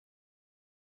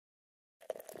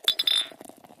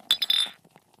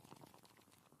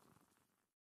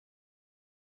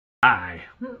Hi.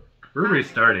 We're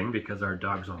restarting because our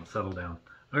dogs won't settle down.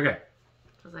 Okay.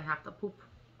 Because I have to poop.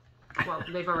 Well,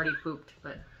 they've already pooped,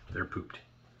 but... They're pooped.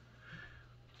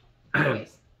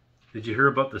 Anyways. Did you hear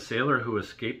about the sailor who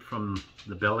escaped from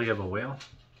the belly of a whale?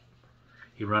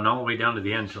 He ran all the way down to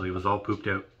the end till he was all pooped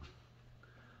out.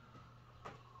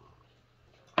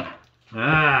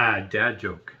 Ah, dad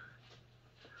joke.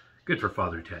 Good for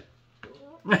Father Ted.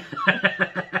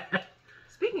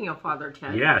 Speaking of Father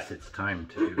Ted. Yes, it's time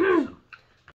to do some.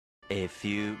 A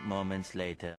few moments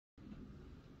later.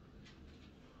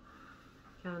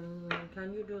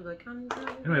 Can you do the can? You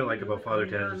know what I like about Father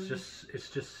Ted? It's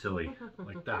just silly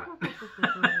like that.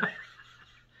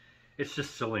 It's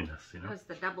just silliness, you know. That's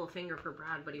the double finger for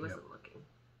Brad, but he wasn't looking.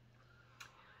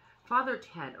 Father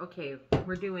Ted. Okay,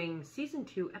 we're doing season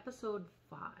 2, episode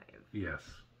 5. Yes.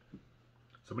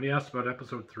 Somebody asked about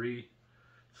episode 3.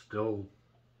 Still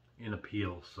in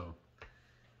appeals, so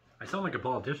I sound like a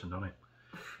politician, don't I?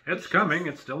 It's coming.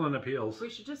 It's still in appeals. We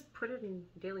should just put it in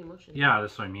Dailymotion. Yeah,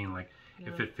 that's what I mean. Like,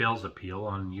 if it fails appeal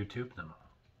on YouTube, then I'll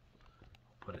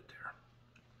put it there.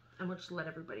 And we'll just let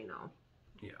everybody know.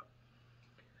 Yeah.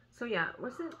 So yeah,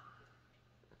 was it?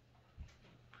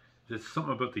 It's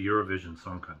something about the Eurovision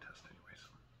Song Contest, anyways.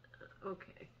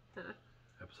 Okay.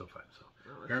 Episode 5. So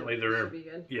Oh, apparently should they're be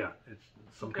good. yeah, it's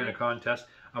some kind of contest.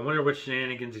 I wonder which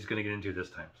shenanigans he's going to get into this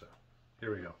time. So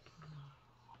here we go.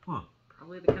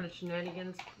 Probably the kind of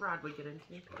shenanigans Rod would get into.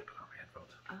 Probably put on my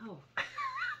headphones. Oh.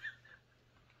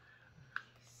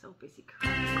 He's so busy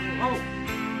crying. Oh.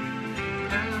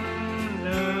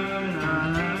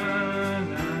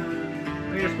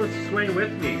 Oh, you're supposed to swing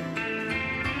with me.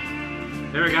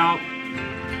 There we go.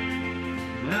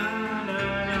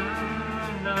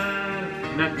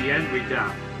 And at the end we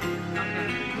tap.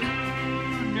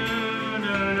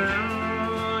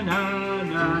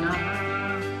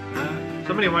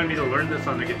 Somebody wanted me to learn this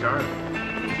on the guitar.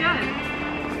 You should.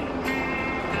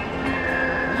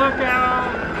 Look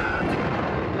out!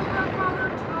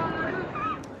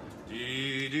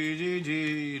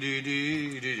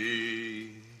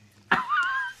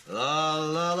 La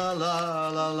la la la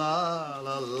la la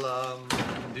la la.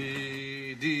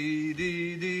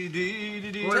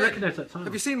 Oh, I recognize that song.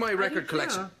 Have you seen my record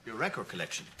collection? Your record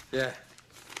collection? Yeah.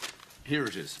 Here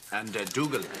it is. And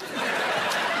Dougal,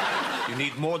 you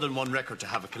need more than one record to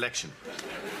have a collection.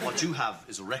 What you have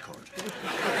is a record.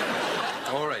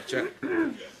 All right, Jack.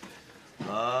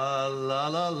 La la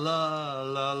la la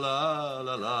la la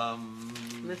la la.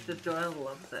 Mr. Doyle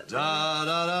loves it. Da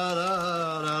da da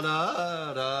da da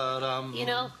da da da. You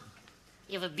know,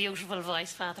 you have a beautiful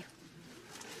voice, Father.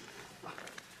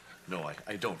 No,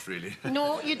 I don't really.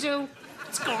 No, you do.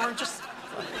 It's gorgeous.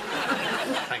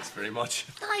 Thanks very much.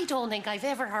 I don't think I've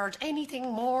ever heard anything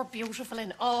more beautiful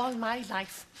in all my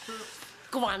life.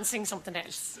 Go on, sing something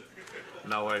else.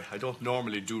 Now, I don't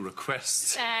normally do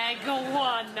requests. Go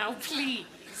on now, please.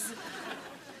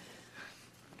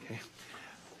 Okay.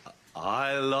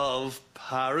 I love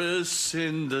Paris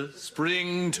in the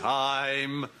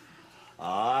springtime.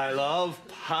 I love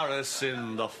Paris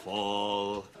in the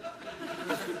fall.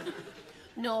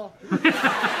 No. No,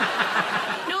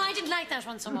 I didn't like that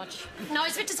one so much. No, I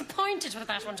was a bit disappointed with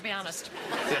that one, to be honest.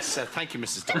 Yes, thank you,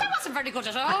 Mrs. That Dunn. wasn't very good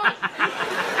at all.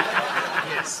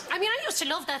 Yes. I mean, I used to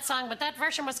love that song, but that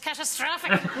version was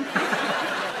catastrophic.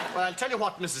 Well, I'll tell you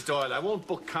what, Mrs. Doyle, I won't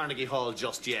book Carnegie Hall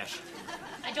just yet.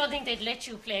 I don't think they'd let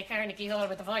you play Carnegie Hall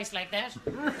with a voice like that.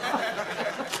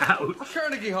 Ouch.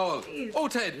 Carnegie Hall. Oh,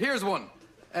 Ted, here's one.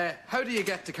 How do you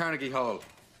get to Carnegie Hall?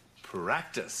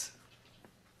 Practice.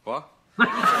 What?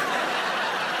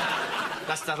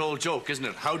 That's that old joke, isn't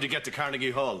it? How'd you get to Carnegie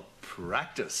Hall?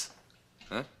 Practice.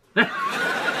 Huh?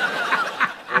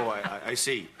 Oh, I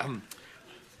see.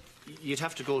 You'd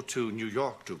have to go to New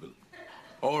York, Dougal.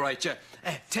 All right, yeah.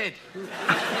 Ted.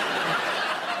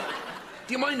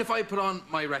 Do you mind if I put on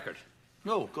my record?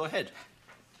 No, go ahead.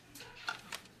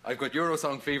 I've got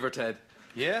Eurosong fever, Ted.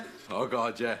 Yeah? Oh,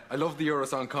 God, yeah. I love the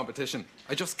Eurosong competition.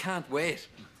 I just can't wait.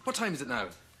 What time is it now?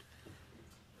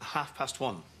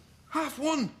 1:30.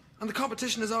 1:30? And the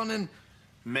competition is on in...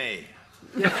 May.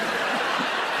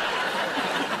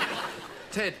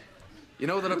 Ted, you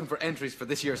know they're looking for entries for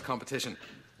this year's competition.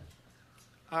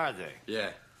 Are they?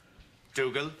 Yeah.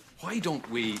 Dougal? Why don't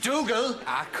we... Dougal?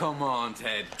 Ah, come on,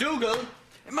 Ted. Dougal?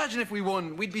 Imagine if we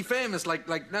won. We'd be famous like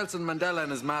Nelson Mandela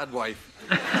and his mad wife.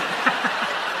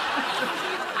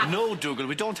 No, Dougal,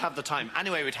 we don't have the time.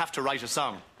 Anyway, we'd have to write a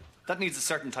song. That needs a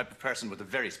certain type of person with a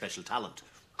very special talent.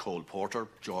 Cole Porter,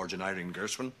 George and Irene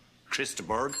Gershwin, Chris de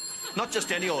Burgh. Not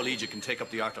just any old Egypt can take up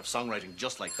the art of songwriting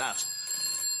just like that.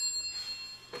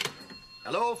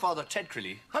 Hello, Father Ted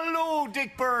Crilly. Hello,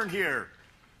 Dick Byrne here.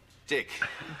 Dick.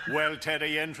 Well, Ted, are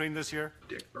you entering this year?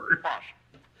 Dick Bird. What?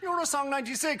 Eurosong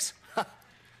 96. The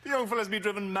young fella's be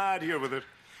driven mad here with it.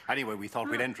 Anyway, we thought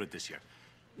we'd enter it this year.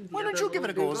 Why don't you give it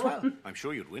a go as well? I'm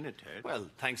sure you'd win it, Ted. Well,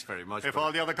 thanks very much. If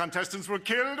all the other contestants were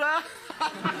killed,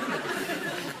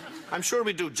 I'm sure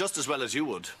we'd do just as well as you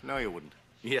would. No, you wouldn't.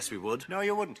 Yes, we would. No,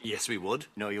 you wouldn't. Yes, we would.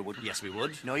 No, you wouldn't. Yes, we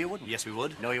would. No, you wouldn't. Yes, we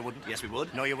would. No, you wouldn't. Yes, we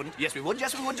would. No, you wouldn't. Yes, we would.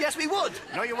 Yes, we would. Yes, we would.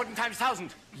 No, you wouldn't times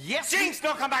 1,000. Yes. Jinx,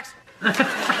 no comebacks.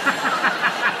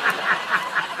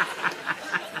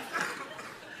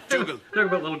 Dougal. Talk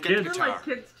about little Get the kids. They're guitar. like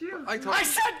kids too. I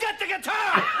said get the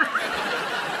guitar!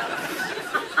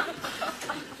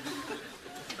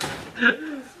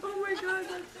 Oh my god,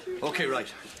 that's true. Okay, right.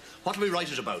 What will we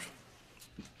write it about?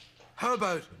 How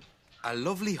about a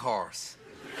lovely horse?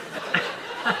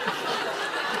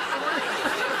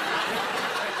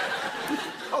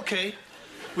 Okay,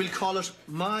 we'll call it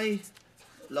My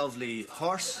Lovely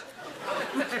Horse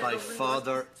by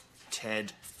Father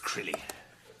Ted Crilly.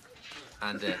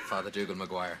 And Father Dougal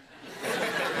Maguire.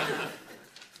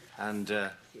 And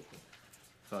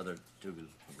Father Dougal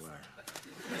Maguire.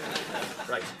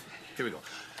 Right, here we go.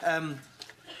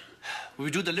 Will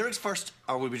we do the lyrics first,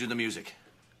 or will we do the music?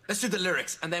 Let's do the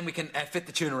lyrics, and then we can fit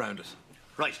the tune around it.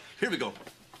 Right, here we go.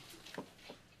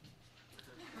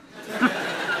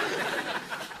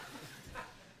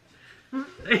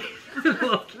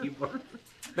 Little keyboard.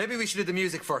 Maybe we should do the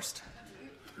music first.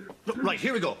 Right,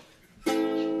 here we go.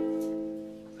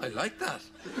 I like that.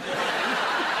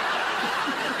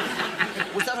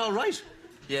 Was that all right?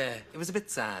 Yeah, it was a bit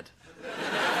sad.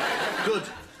 Good,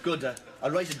 good.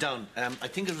 I'll write it down. I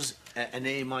think it was an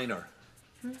A minor.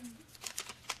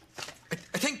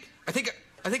 I think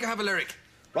I have a lyric.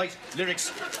 Right,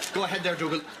 lyrics. Go ahead there,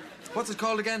 Dougal. What's it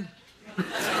called again?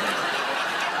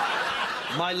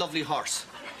 My Lovely Horse.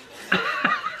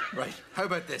 Right, how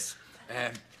about this?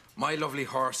 My lovely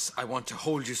horse, I want to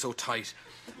hold you so tight.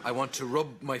 I want to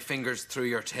rub my fingers through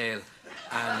your tail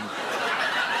and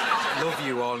love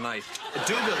you all night.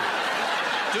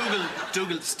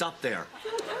 Dougal, stop there.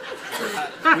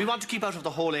 We want to keep out of the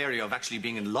whole area of actually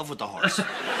being in love with the horse.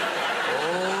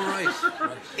 All right.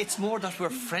 It's more that we're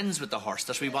friends with the horse,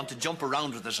 that we want to jump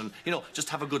around with it and, you know, just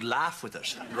have a good laugh with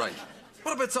it. Right.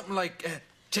 What about something like,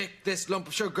 take this lump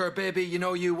of sugar, baby, you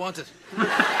know you want it.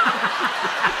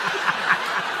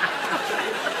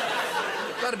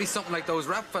 Gotta be something like those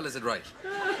rap fellas would write.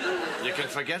 You can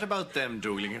forget about them,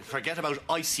 Dougal. You can forget about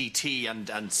ICT and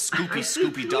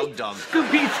Scoopy Dog Dog.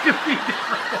 Scooby Dog.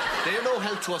 They're no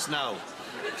help to us now.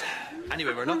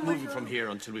 Anyway, we're not moving from here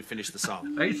until we finish the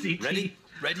song. ICT. Ready?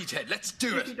 Ready, Ted, let's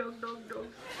do it. Dog, dog, dog.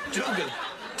 Dougal,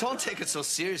 don't take it so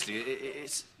seriously.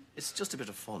 It's just a bit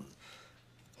of fun.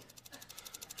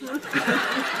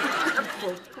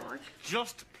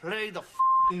 Just play the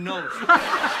f***ing note.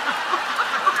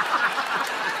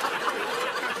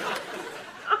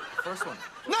 First one.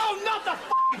 No, not the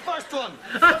f***ing first one.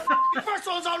 The f***ing first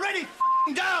one's already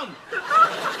f***ing down.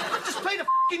 Just play the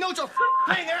f***ing notes you're f***ing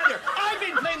playing earlier. I've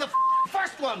been playing the f***ing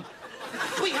first one.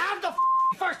 We have the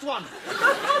f***ing first one.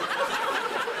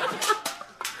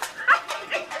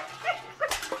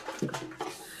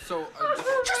 So,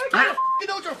 Just play the f***ing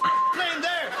notes you're f***ing playing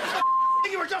there. The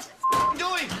f***ing you were just f***ing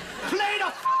doing. Play the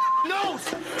f***ing notes.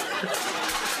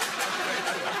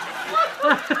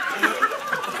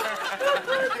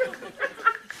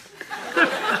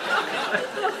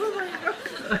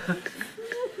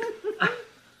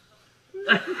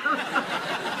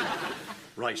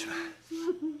 Right.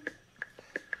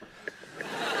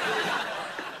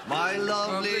 My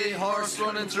lovely horse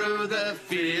running through the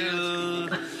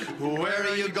field. Where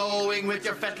are you going with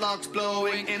your fetlocks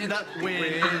blowing in the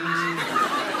wind?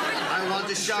 I want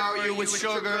to shower you with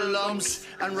sugar lumps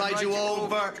and ride you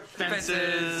over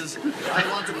fences. I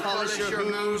want to polish your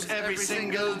hooves every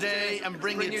single day and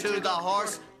bring you to the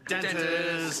horse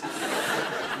dentist.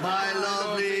 My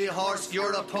lovely horse,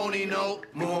 you're a pony no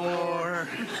more.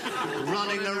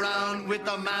 Running around with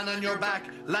a man on your back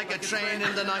like a train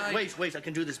in the night. Wait, I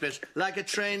can do this bit. Like a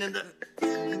train in the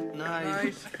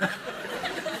night.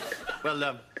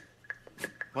 Well,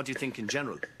 what do you think in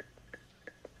general?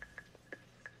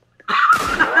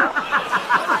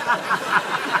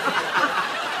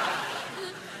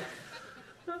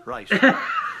 Right.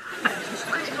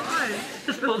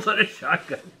 Just pulls out a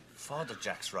shotgun. Father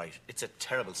Jack's right. It's a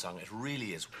terrible song. It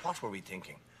really is. What were we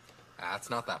thinking? it's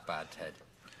not that bad, Ted.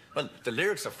 Well, the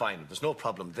lyrics are fine. There's no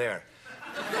problem there.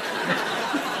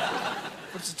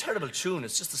 But it's a terrible tune.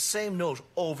 It's just the same note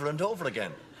over and over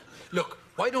again. Look,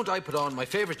 why don't I put on my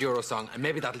favourite Euro song and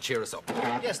maybe that'll cheer us up?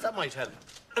 Yes, that might help.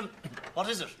 What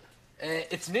is it?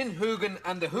 It's Nin Hoogan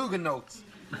and the Hoogan Notes.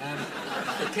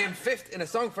 It came 5th in A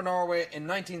Song for Norway in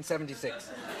 1976.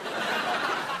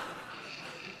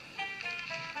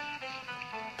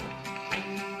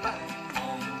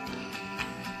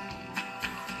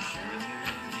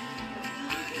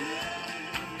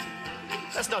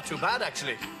 That's not too bad,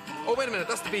 actually. Oh, wait a minute,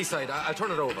 that's the B-side. I'll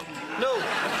turn it over.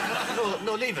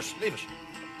 No, leave it.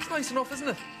 It's nice enough, isn't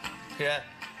it? Yeah,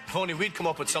 if only we'd come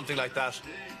up with something like that.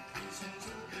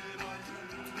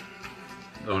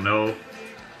 Oh no.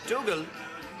 Dougal,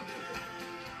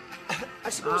 I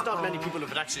suppose not many people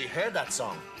have actually heard that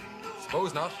song.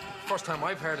 Suppose not. First time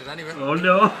I've heard it anyway. Oh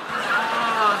no.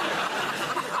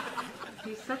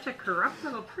 He's such a corrupt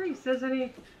little priest, isn't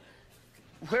he?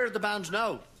 Where are the band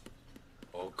now?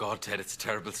 Oh, God, Ted, it's a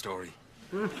terrible story.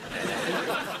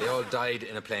 They all died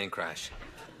in a plane crash,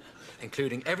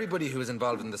 including everybody who was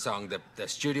involved in the song, the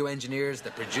studio engineers,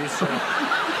 the producer, the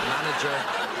manager.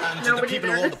 And the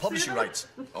people who own the publishing rights.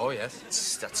 Oh,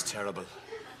 yes. That's terrible.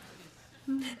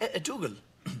 Dougal,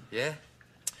 Yeah?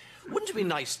 wouldn't it be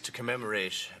nice to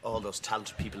commemorate all those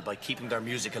talented people by keeping their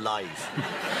music alive?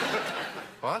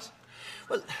 What?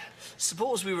 Well,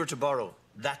 suppose we were to borrow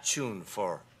that tune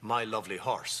for My Lovely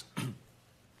Horse.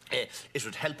 It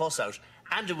would help us out,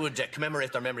 and it would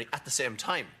commemorate their memory at the same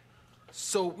time.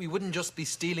 So we wouldn't just be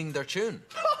stealing their tune?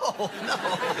 Oh,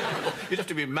 no. You'd have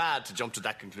to be mad to jump to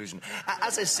that conclusion.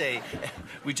 As I say,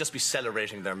 we'd just be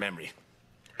celebrating their memory.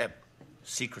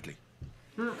 Secretly.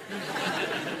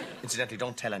 Incidentally,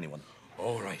 don't tell anyone.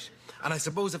 All right. And I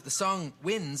suppose if the song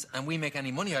wins and we make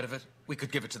any money out of it, we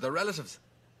could give it to their relatives.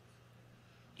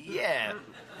 Yeah.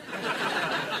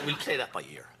 We'll play that by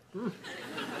ear.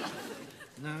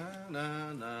 Na,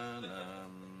 na, na, na,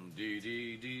 dee,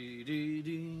 dee, dee, dee,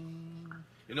 dee.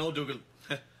 You know, Dougal,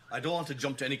 I don't want to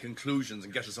jump to any conclusions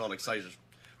and get us all excited,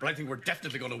 but I think we're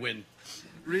definitely going to win.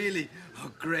 Really?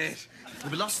 Oh, great.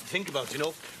 There'll be lots to think about, you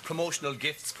know. Promotional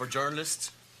gifts for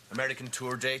journalists, American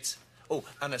tour dates. Oh,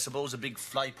 and I suppose a big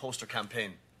fly poster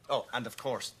campaign. Oh, and of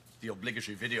course, the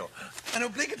obligatory video. An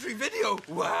obligatory video?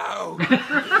 Wow.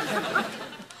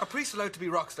 Are priests allowed to be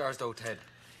rock stars, though, Ted?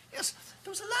 Yes,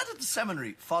 there was a lad at the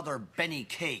seminary, Father Benny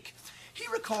Cake. He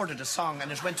recorded a song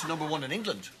and it went to #1 in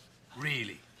England.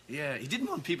 Really? Yeah, he didn't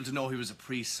want people to know he was a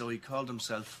priest, so he called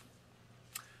himself...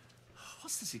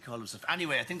 What's this he called himself?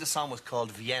 Anyway, I think the song was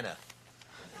called Vienna.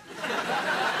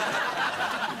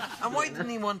 And why didn't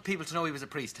he want people to know he was a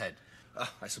priest, Ted?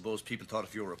 I suppose people thought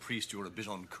if you were a priest, you were a bit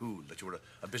uncool, that you were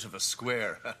a bit of a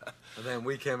square. And then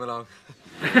we came along.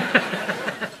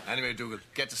 Anyway, Dougal,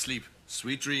 get to sleep.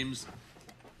 Sweet dreams.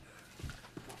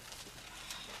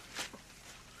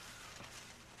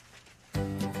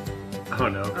 Oh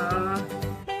no.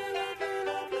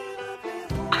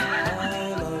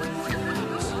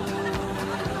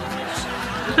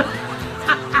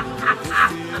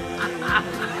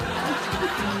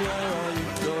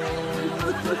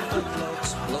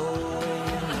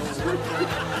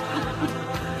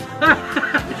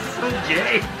 It's so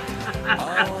gay.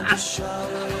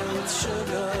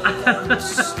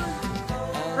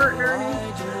 Bert and Ernie.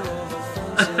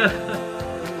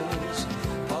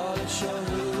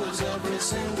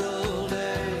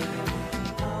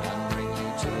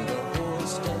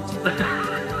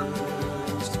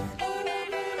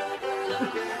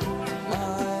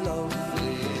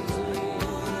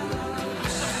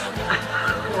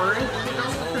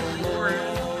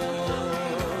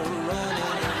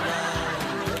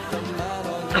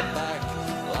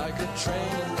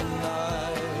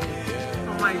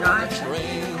 Oh my gosh.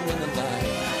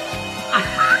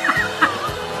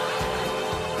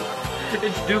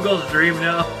 It's Dougal's dream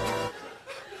now.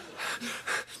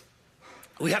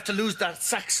 We have to lose that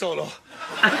sax solo.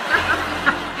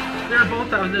 They're both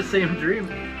having the same dream.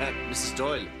 Mrs.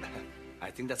 Doyle,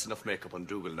 I think that's enough makeup on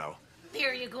Dougal now.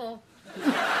 There you go. Looks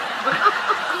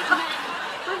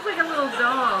like a little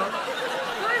dog.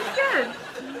 Oh, it's good.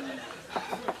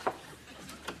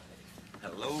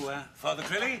 Hello, Father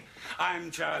Crilly.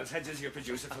 I'm Charles Hedges, your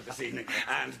producer for this evening,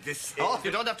 and this is... Oh, you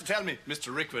don't have to tell me,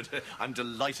 Mr. Rickwood. I'm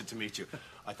delighted to meet you.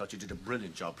 I thought you did a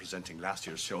brilliant job presenting last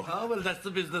year's show. Oh, well, that's the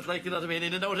business, like, you know what I mean?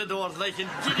 In and out of doors, like in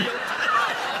Giddy.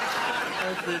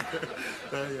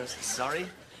 Yes. Sorry?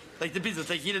 Like the business,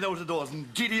 like in and out of doors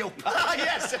and Giddy up. Ah,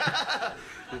 yes!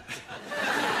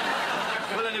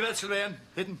 Well, anyway, Sylvain,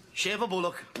 didn't shave a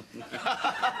bullock.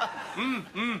 You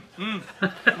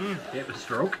have a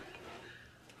stroke?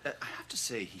 I have to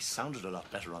say, he sounded a lot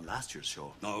better on last year's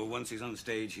show. No, once he's on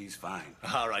stage, he's fine.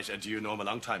 All right, do you know him a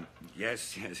long time?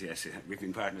 Yes. We've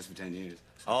been partners for 10 years.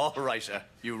 All right,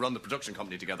 you run the production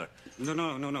company together.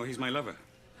 No, he's my lover.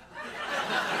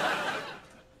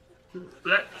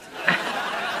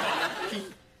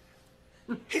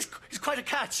 He's quite a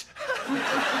catch.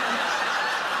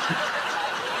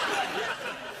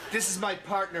 This is my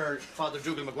partner, Father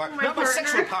Dougal McGuire. Not my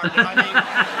sexual partner, I mean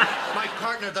my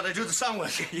partner that I do the song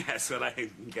with. Yes, well, I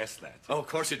guessed that. Oh, of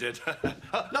course you did.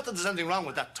 Not that there's anything wrong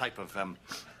with that type of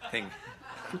thing.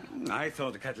 I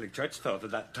thought the Catholic Church thought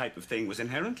that type of thing was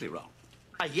inherently wrong.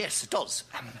 Ah, yes, it does.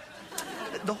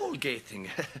 The whole gay thing,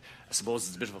 I suppose,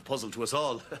 is a bit of a puzzle to us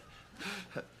all.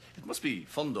 It must be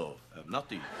fun, though. Not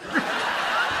the,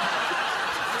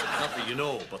 you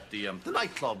know, but the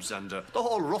nightclubs and the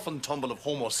whole rough and tumble of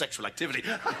homosexual activity.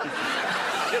 You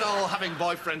know, having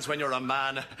boyfriends when you're a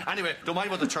man. Anyway, don't mind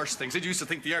what the church thinks. It used to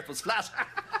think the earth was flat.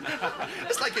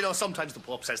 It's like, you know, sometimes the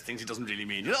Pope says things he doesn't really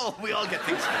mean. You know, we all get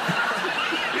things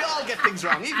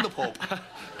wrong, even the Pope.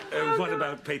 What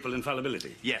about papal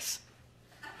infallibility? Yes.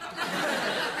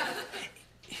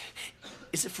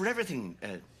 Is it for everything,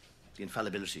 the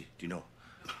infallibility, do you know?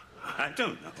 I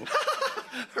don't know.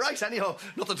 Right, anyhow,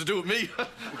 nothing to do with me.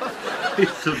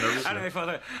 He's so nervous. Anyway,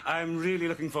 Father, I'm really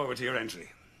looking forward to your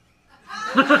entry.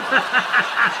 The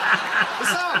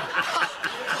song!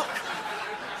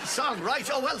 The song, right.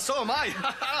 Oh, well, so am I.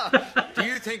 Do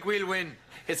you think we'll win?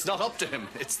 It's not up to him.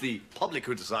 It's the public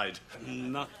who decide.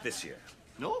 Not this year.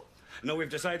 No? No, we've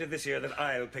decided this year that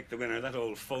I'll pick the winner. That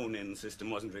old phone-in system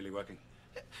wasn't really working.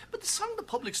 But the song the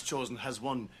public's chosen has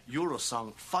won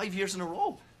Eurosong 5 years in a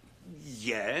row.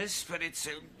 Yes, but it's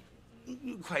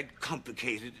quite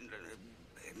complicated.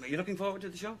 Are you looking forward to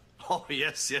the show? Oh,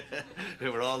 yes, yeah. We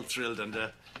were all thrilled, and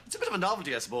it's a bit of a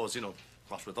novelty, I suppose, you know,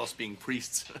 what with us being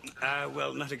priests.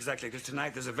 Well, not exactly, because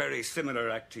tonight there's a very similar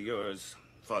act to yours.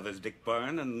 Father's Dick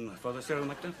Byrne and Father Cyril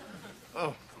MacDuff.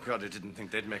 Oh, God, I didn't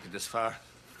think they'd make it this far.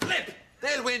 Flip!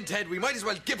 They'll win, Ted. We might as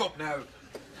well give up now.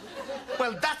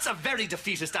 Well, that's a very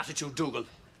defeatist attitude, Dougal.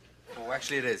 Oh,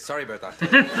 actually it is. Sorry about that.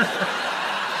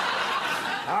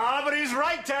 Ah, but he's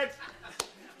right, Ted.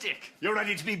 Dick. You're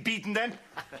ready to be beaten, then?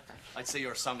 I'd say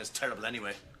your song is terrible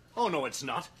anyway. Oh, no, it's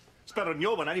not. It's better than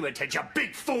your one anyway, Ted, you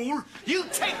big fool. You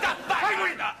take that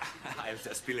back! I'll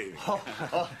just believe. Oh,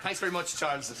 thanks very much,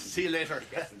 Charles. See you later.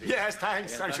 Yes,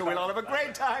 thanks. I'm sure we'll all have a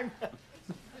great time.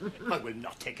 I will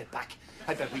not take it back.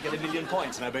 I bet we get 1,000,000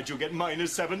 points, and I bet you get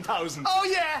minus 7,000. Oh,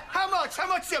 yeah? How much? How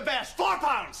much do you bet?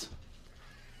 £4.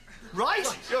 Right?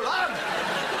 You're on.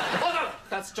 Oh, no,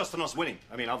 that's just on us winning.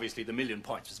 I mean, obviously, the 1,000,000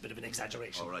 points was a bit of an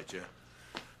exaggeration. All right, yeah.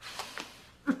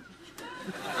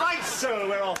 Right, so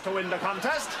we're off to win the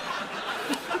contest.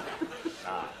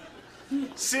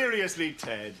 Seriously,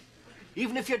 Ted,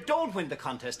 even if you don't win the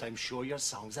contest, I'm sure your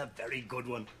song's a very good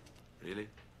one. Really?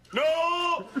 No!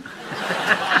 Oh,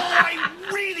 I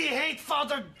really hate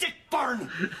Father Dick Byrne.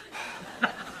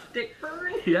 Dick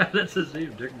Byrne? Yeah, that's his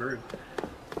name, Dick Byrne.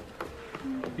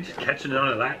 He's just catching on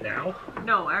to that now.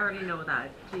 No, I already know that.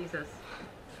 Jesus.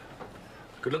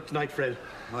 Good luck tonight, Fred.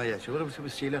 Oh, yeah, sure. We'll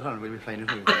see you later on. We'll be flying in.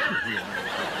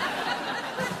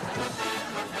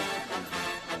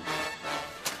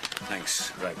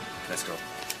 Thanks. Right, let's go.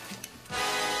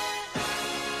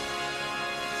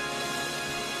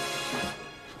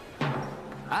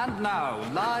 And now,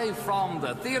 live from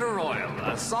the Theatre Royal,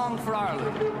 A Song for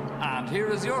Ireland. And here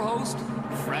is your host,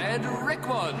 Fred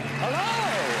Rickwood. Hello!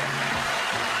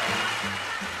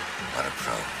 What a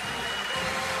pro.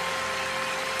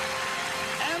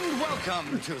 And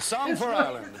welcome to Song for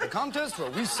Ireland, the contest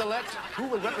where we select who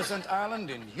will represent Ireland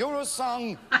in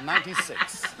Eurosong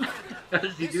 96. How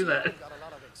does he do that? We've got a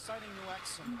lot of exciting new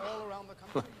acts from all around the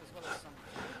country, as well as some...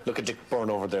 Look at Dick Byrne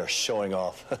over there showing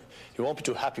off. He won't be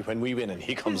too happy when we win and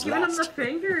he comes He's giving him the last.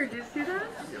 finger. Did you see that?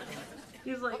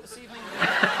 He's like... This evening...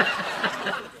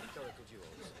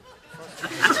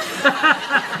 the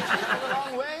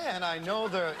wrong way, and I know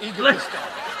they're eager to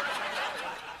start.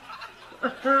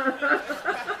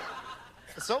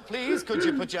 So please, could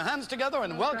you put your hands together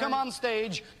and welcome on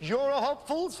stage Euro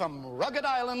hopefuls from Rugged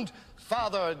Island,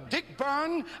 Father Dick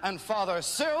Byrne and Father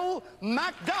Cyril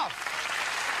MacDuff.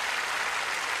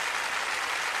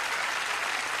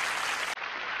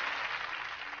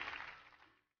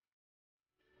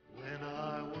 When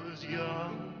I was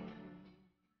young,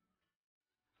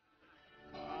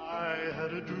 I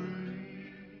had a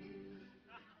dream,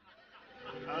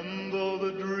 and though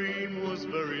the dream was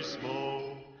very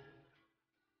small,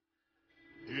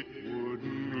 it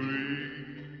wouldn't leave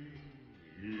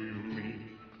me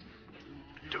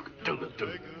to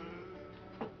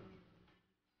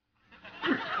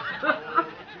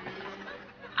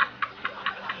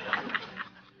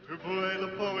play the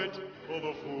poet or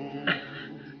the fool.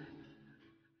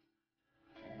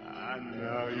 And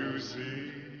now you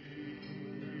see,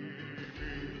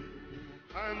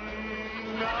 and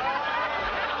now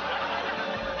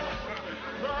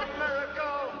the miracle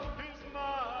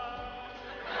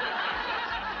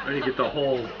Or you get the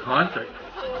whole concert.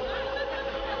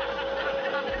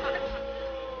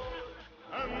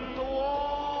 And the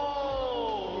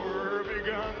war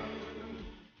began.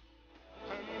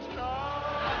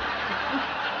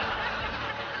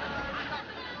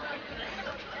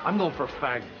 I'm going for a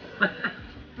fag.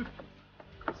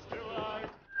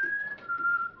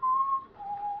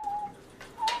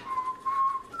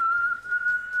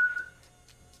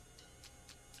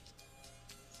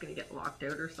 It's gonna get locked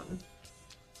out or something.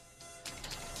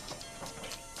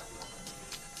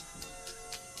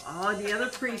 Oh, the other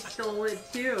priest stole it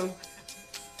too.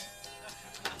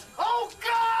 Oh,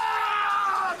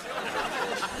 God!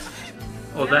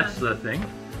 Oh, that's the thing?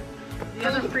 The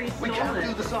other priest We stole can't it.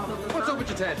 do the song. What's up with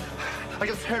you, Ted? I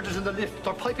just heard it in the lift.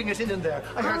 They're piping it in there.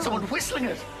 I heard someone whistling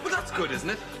it. Well, that's good, isn't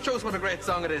it? Shows what a great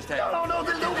song it is, Ted. No,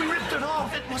 they'll know we ripped it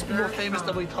off. It must be more famous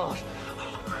than we thought.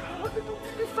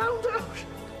 We found out.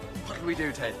 What did we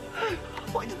do, Ted?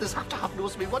 Why did this have to happen to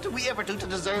us? What did we ever do to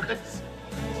deserve this?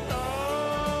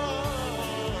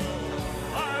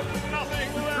 I've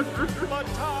nothing left but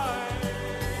time.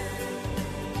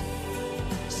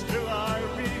 Still I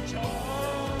reach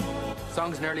on.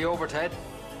 Song's nearly over, Ted.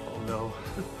 Oh, no.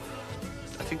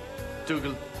 I think,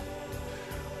 Dougal,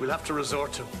 we'll have to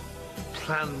resort to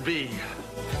Plan B.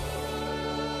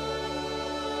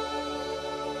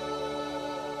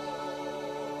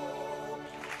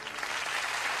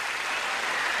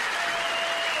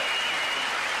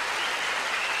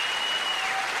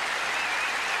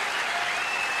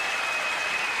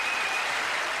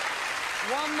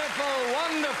 Wonderful,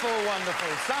 wonderful,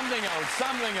 wonderful. Something else,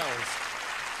 something else.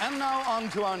 And now on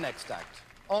to our next act.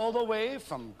 All the way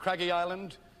from Craggy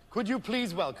Island, could you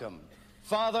please welcome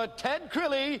Father Ted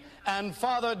Crilly and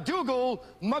Father Dougal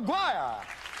Maguire.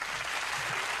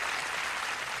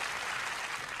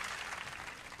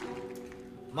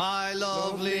 My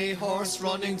lovely horse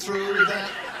running through the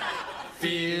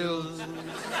fields.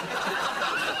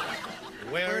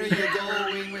 Where are you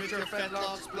going with your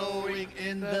fetlocks blowing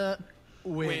in the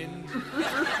wind?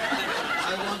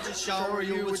 I want to shower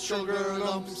you with sugar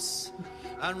lumps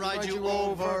and ride you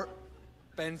over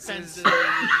fences.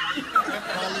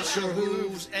 Polish your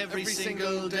hooves every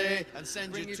single day and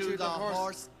send you to the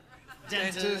horse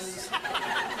dentist.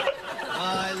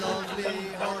 My lovely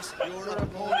horse, you're a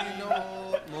pony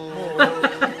no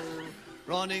more.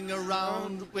 Running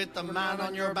around with a man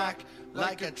on your back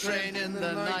like a train in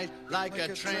the night, like a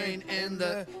train in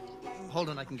the... Hold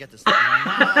on, I can get this. Oh,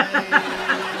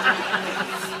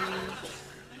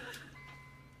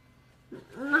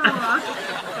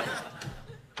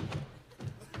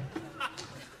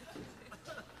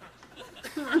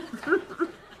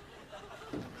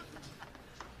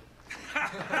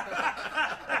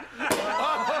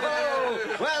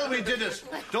 well, we did it.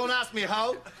 Don't ask me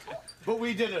how, but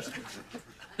we did it.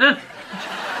 The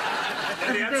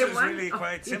answer's really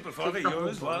quite simple, Father.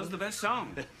 Yours was the best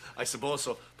song. I suppose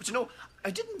so. But you know,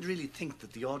 I didn't really think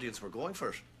that the audience were going for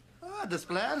it. Ah, this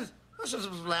plan. This is a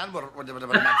plan. What man should be even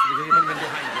behind you?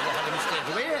 Have him straight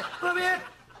away. Come here.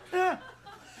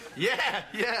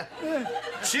 Yeah.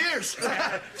 Cheers.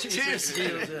 Cheers.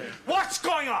 What's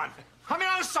going on? I mean,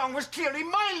 our song was clearly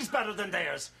miles better than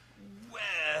theirs.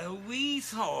 Well, we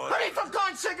thought... I mean, for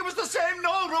God's sake, it was the same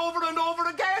note over and over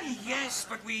again. Yes,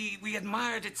 but we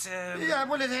admired its... Yeah,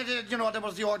 well, it had, you know, there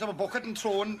was the order of a bucket and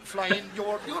throwing, flying.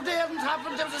 Your day hadn't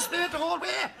happened. There was a spirit the whole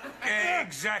way.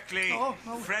 Exactly.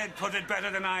 Fred put it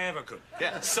better than I ever could.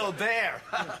 Yeah, so there.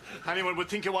 Anyone would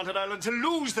think you wanted Ireland to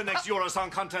lose the next Eurosong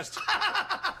contest.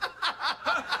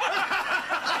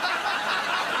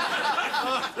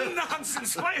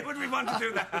 Nonsense. Why would we want to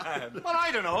do that? Well,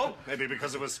 I don't know. Maybe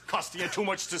because it was costing you too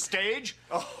much to stage.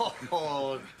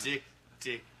 Oh, Dick.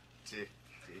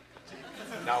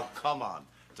 Now, come on.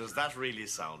 Does that really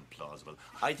sound plausible?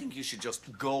 I think you should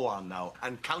just go on now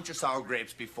and count your sour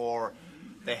grapes before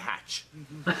they hatch.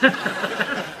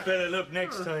 Better look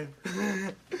next time.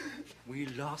 We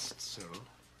lost, sir.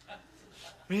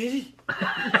 Really?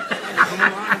 Come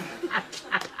on.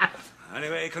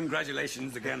 Anyway,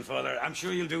 congratulations again, Father. I'm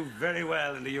sure you'll do very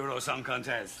well in the Euro Song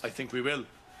Contest. I think we will.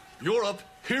 Europe,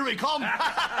 here we come!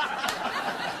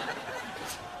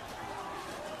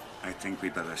 I think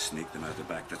we'd better sneak them out the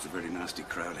back. That's a very nasty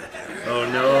crowd out there. Oh,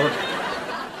 no.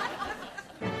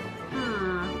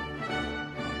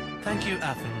 Thank you,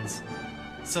 Athens.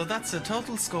 So that's a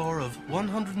total score of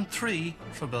 103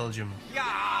 for Belgium.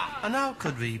 And now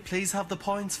could we please have the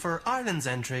points for Ireland's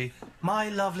entry, My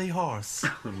Lovely Horse?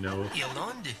 Oh, no.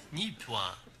 Irlande, ni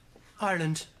point.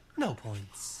 Ireland, no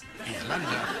points.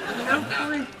 No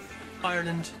points.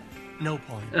 Ireland, no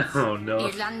points. Oh, no.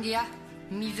 Irlandia,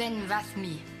 mi ven was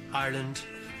mi. Ireland,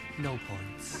 no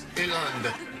points.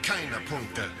 Irland, keine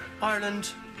Punkte.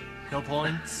 Ireland, no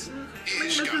points.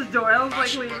 Mrs. Doyle's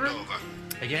like leaving.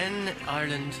 Again,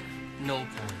 Ireland, no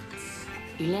points.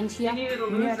 You need a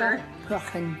loser.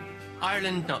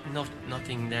 Ireland,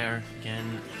 nothing there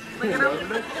again.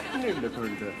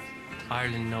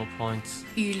 Ireland, no points.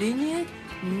 Ireland,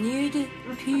 nude,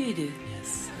 pude.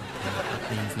 Yes,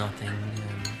 that means nothing.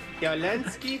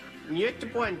 Jolenski,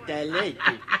 niet pointe,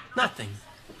 Nothing.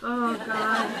 Oh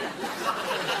god.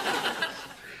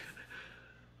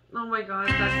 Oh my god,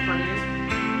 that's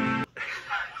funny.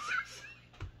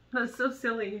 That's so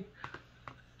silly.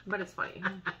 But it's funny.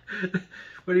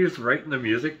 When he was writing the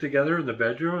music together in the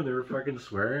bedroom and they were fucking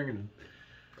swearing and...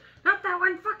 Not that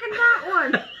one, fucking that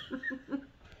one!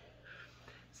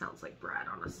 Sounds like Brad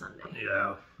on a Sunday.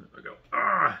 Yeah. There we go.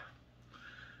 Ah,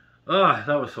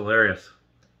 that was hilarious.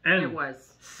 And it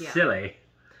was. Yeah. Silly.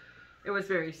 It was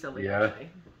very silly, yeah. actually.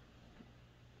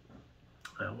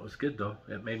 That was good though.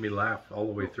 It made me laugh all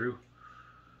the way through.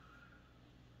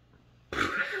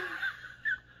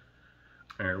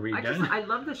 Are we done? I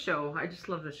love the show. I just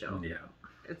love the show. Yeah.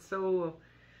 It's so...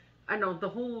 I know, the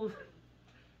whole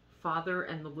father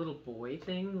and the little boy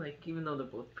thing, like, even though they're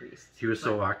both priests. He was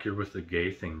so awkward with the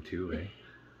gay thing too, eh?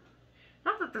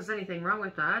 Not that there's anything wrong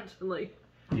with that. Like,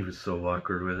 he was so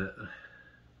awkward with it.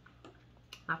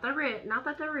 not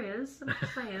that there is. I'm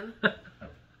just saying.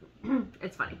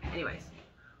 It's funny. Anyways.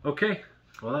 Okay.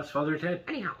 Well, that's Father Ted.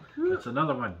 Anyhow. That's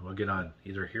another one we'll get on.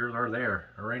 Either here or there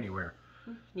or anywhere.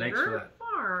 Thanks for that.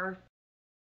 Far.